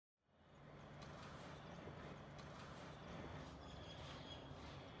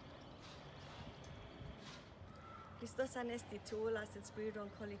Christos Anesti to all us at Spyridon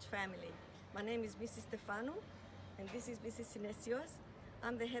College family. My name is Mrs. Stefano and this is Mrs. Sinesios.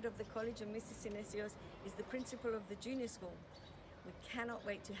 I'm the head of the college and Mrs. Sinesios is the principal of the junior school. We cannot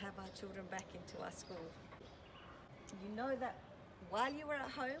wait to have our children back into our school. You know that while you were at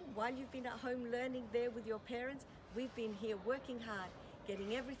home, while you've been at home learning there with your parents, we've been here working hard,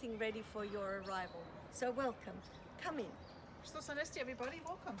 getting everything ready for your arrival. So welcome, come in. Christos Anesti, everybody,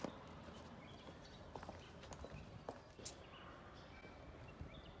 welcome.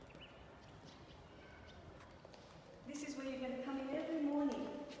 This is where you're going to come in every morning.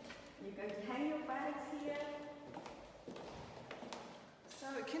 You're going to hang your bags here. So,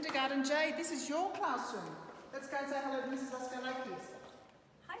 Kindergarten J, this is your classroom. Let's go and say hello to Mrs. Askalakis.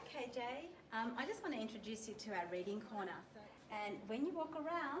 Hi KJ, I just want to introduce you to our reading corner. And when you walk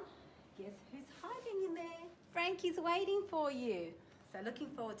around, guess who's hiding in there? Frankie's waiting for you. So looking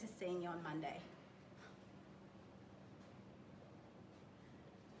forward to seeing you on Monday.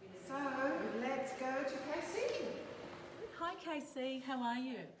 So, let's go to KC. Hi KC, how are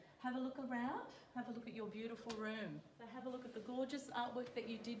you? Have a look around, have a look at your beautiful room. So have a look at the gorgeous artwork that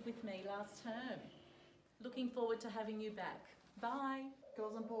you did with me last term. Looking forward to having you back. Bye.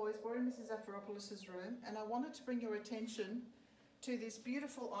 Girls and boys, we're in Mrs. Zafiropoulos' room and I wanted to bring your attention to this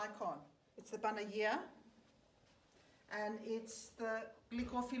beautiful icon. It's the Banaya and it's the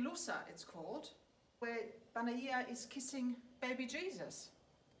Glycophilusa, it's called, where Banaya is kissing baby Jesus.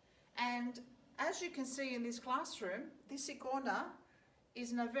 And as you can see in this classroom, this icona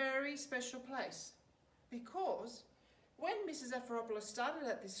is in a very special place because when Mrs. Zafiropoulos started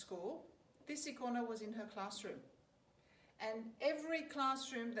at this school, this icona was in her classroom. And every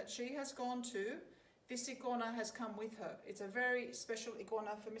classroom that she has gone to, this icona has come with her. It's a very special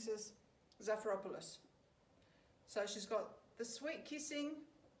icona for Mrs. Zafiropoulos. So she's got the sweet kissing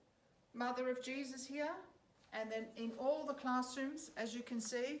Mother of Jesus here, and then in all the classrooms, as you can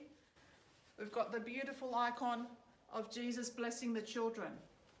see, we've got the beautiful icon of Jesus blessing the children.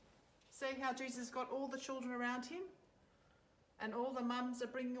 See how Jesus got all the children around him? And all the mums are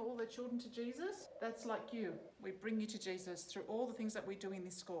bringing all their children to Jesus? That's like you. We bring you to Jesus through all the things that we do in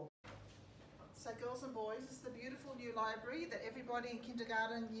this school. So girls and boys, this is the beautiful new library that everybody in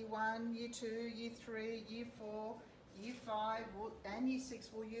kindergarten, year 1, year 2, year 3, year 4, year 5 and year 6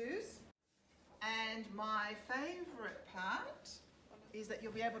 will use. And my favourite part is that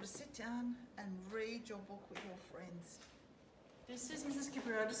you'll be able to sit down and read your book with your friends. This is Mrs.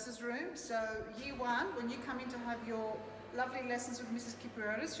 Kypriotis' room. So year 1, when you come in to have your lovely lessons with Mrs.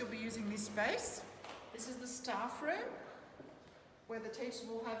 Kypriotis, you'll be using this space. This is the staff room where the teachers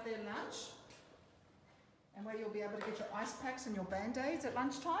will have their lunch and where you'll be able to get your ice packs and your band-aids at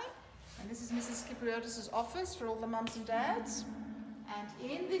lunchtime. And this is Mrs. Kypriotis' office for all the mums and dads.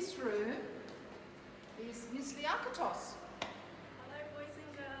 And in this room is Miss Liakatos. Hello boys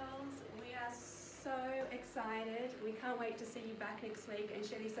and girls, we are so excited. We can't wait to see you back next week and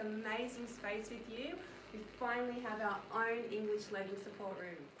share this amazing space with you. We finally have our own English learning support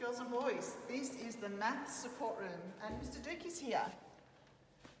room. Girls and boys, this is the maths support room and Mr. Duke is here.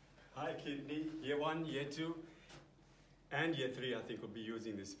 Hi Kidney, year 1, year 2 and year 3 I think will be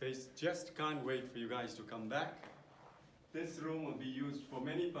using this space. Just can't wait for you guys to come back. This room will be used for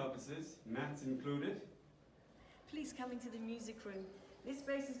many purposes, maths included. Please come into the music room. This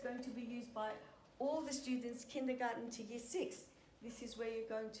space is going to be used by all the students kindergarten to year 6. This is where you're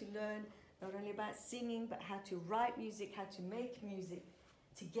going to learn not only about singing, but how to write music, how to make music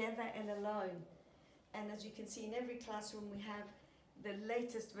together and alone. And as you can see in every classroom, we have the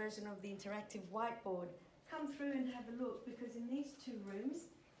latest version of the interactive whiteboard. Come through and have a look, because in these 2 rooms,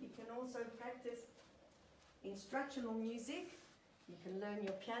 you can also practice instructional music. You can learn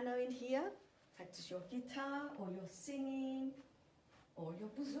your piano in here, practice your guitar or your singing or your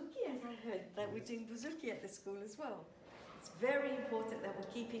bouzouki, as I heard that we're doing bouzouki at the school as well. It's very important that we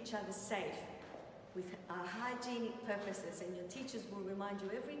keep each other safe with our hygienic purposes, and your teachers will remind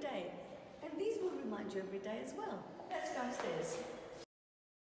you every day, and these will remind you every day as well. Let's go upstairs.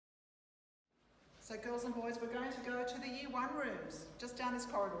 So girls and boys, we're going to go to the year 1 rooms, just down this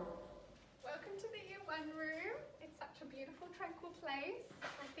corridor. Welcome to the year 1 room. It's such a beautiful, tranquil place.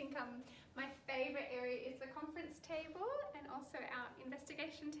 I think my favourite area is the conference table and also our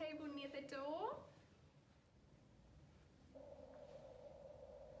investigation table near the door.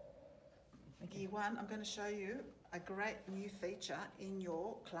 Year 1, I'm going to show you a great new feature in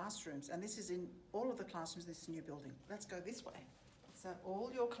your classrooms, and this is in all of the classrooms in this new building. Let's go this way. So all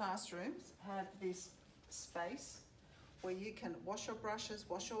your classrooms have this space where you can wash your brushes,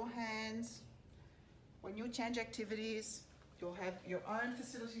 wash your hands. When you change activities, you'll have your own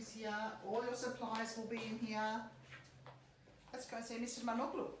facilities here. All your supplies will be in here. Let's go and see Mrs.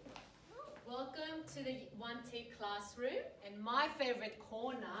 Manoglu. Welcome to the 1T classroom, and my favorite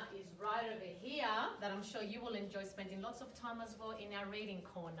corner is right over here that I'm sure you will enjoy spending lots of time as well in our reading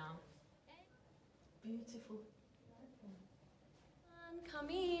corner. Beautiful. Come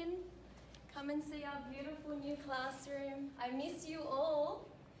in. Come and see our beautiful new classroom. I miss you all,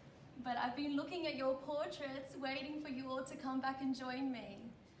 but I've been looking at your portraits, waiting for you all to come back and join me.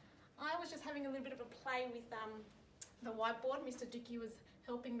 I was just having a little bit of a play with the whiteboard. Mr. Dickey was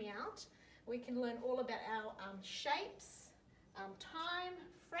helping me out. We can learn all about our shapes, time,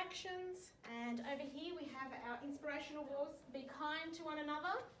 fractions, and over here we have our inspirational words. Be kind to one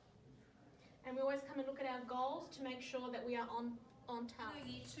another, and we always come and look at our goals to make sure that we are on task. Hello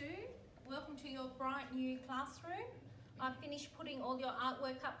Year 2, welcome to your bright new classroom. I've finished putting all your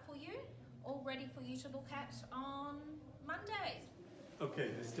artwork up for you, all ready for you to look at on Monday.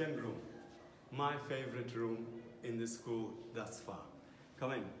 Okay, the STEM room. My favorite room in the school thus far.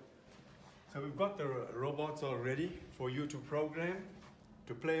 Come in. So we've got the robots all ready for you to program,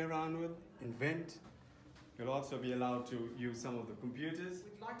 to play around with, invent. You'll also be allowed to use some of the computers.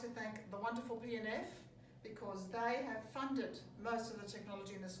 We'd like to thank the wonderful PNF because they have funded most of the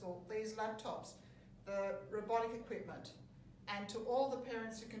technology in the school, these laptops, the robotic equipment, and to all the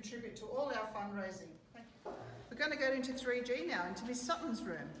parents who contribute to all our fundraising. We're going to go into 3G now, into Miss Sutton's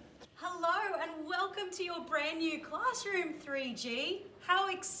room. Hello and welcome to your brand new classroom, 3G. How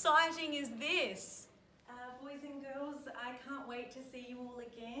exciting is this? Boys and girls, I can't wait to see you all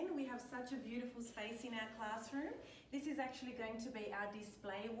again. We have such a beautiful space in our classroom. This is actually going to be our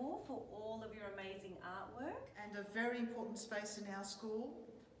display wall for all of your amazing artwork. And a very important space in our school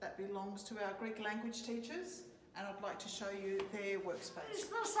that belongs to our Greek language teachers. And I'd like to show you their workspace.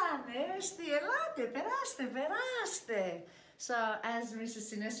 So, as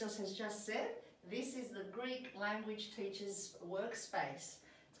Mrs. Sinesios has just said, this is the Greek language teachers' workspace.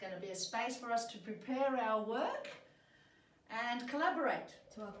 It's going to be a space for us to prepare our work and collaborate.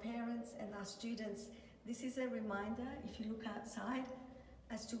 To our parents and our students, this is a reminder, if you look outside,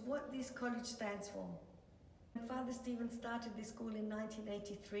 as to what this college stands for. When Father Stephen started this school in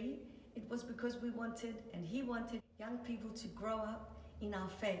 1983, it was because we wanted, and he wanted, young people to grow up in our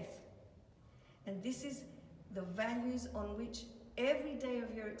faith. And this is the values on which every day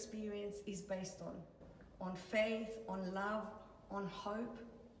of your experience is based on faith, on love, on hope,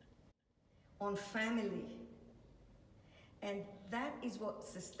 on family. And that is what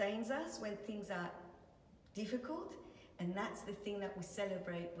sustains us when things are difficult, and that's the thing that we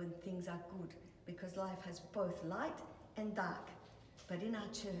celebrate when things are good, because life has both light and dark. But in our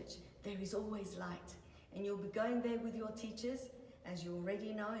church, there is always light, and you'll be going there with your teachers, as you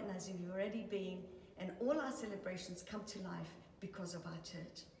already know and as you've already been, and all our celebrations come to life because of our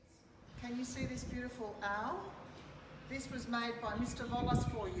church. Can you see this beautiful owl? This was made by Mr. Volas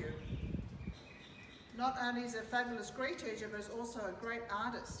for you. Not only is a fabulous Greek teacher, but is also a great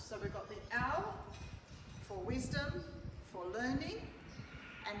artist. So we've got the owl for wisdom, for learning,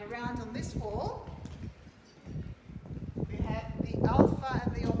 and around on this wall, we have the Alpha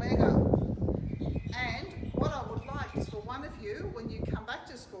and the Omega. And what I would like is for one of you, when you come back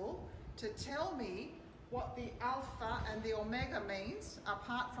to school, to tell me what the Alpha and the Omega means,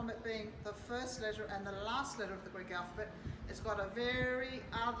 apart from it being the first letter and the last letter of the Greek alphabet. It's got a very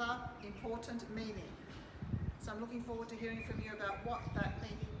other important meaning. So I'm looking forward to hearing from you about what that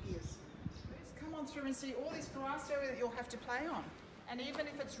meaning is. Please come on through and see all this grass area that you'll have to play on. And even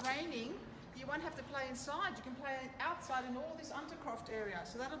if it's raining, you won't have to play inside. You can play outside in all this Untercroft area.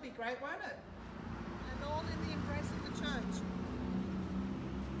 So that'll be great, won't it? And all in the embrace of the church.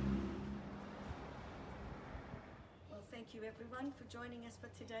 Well, thank you everyone for joining us for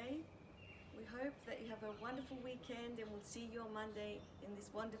today. We hope that you have a wonderful weekend, and we'll see you on Monday in this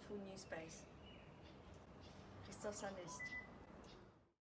wonderful new space. Christos Anest.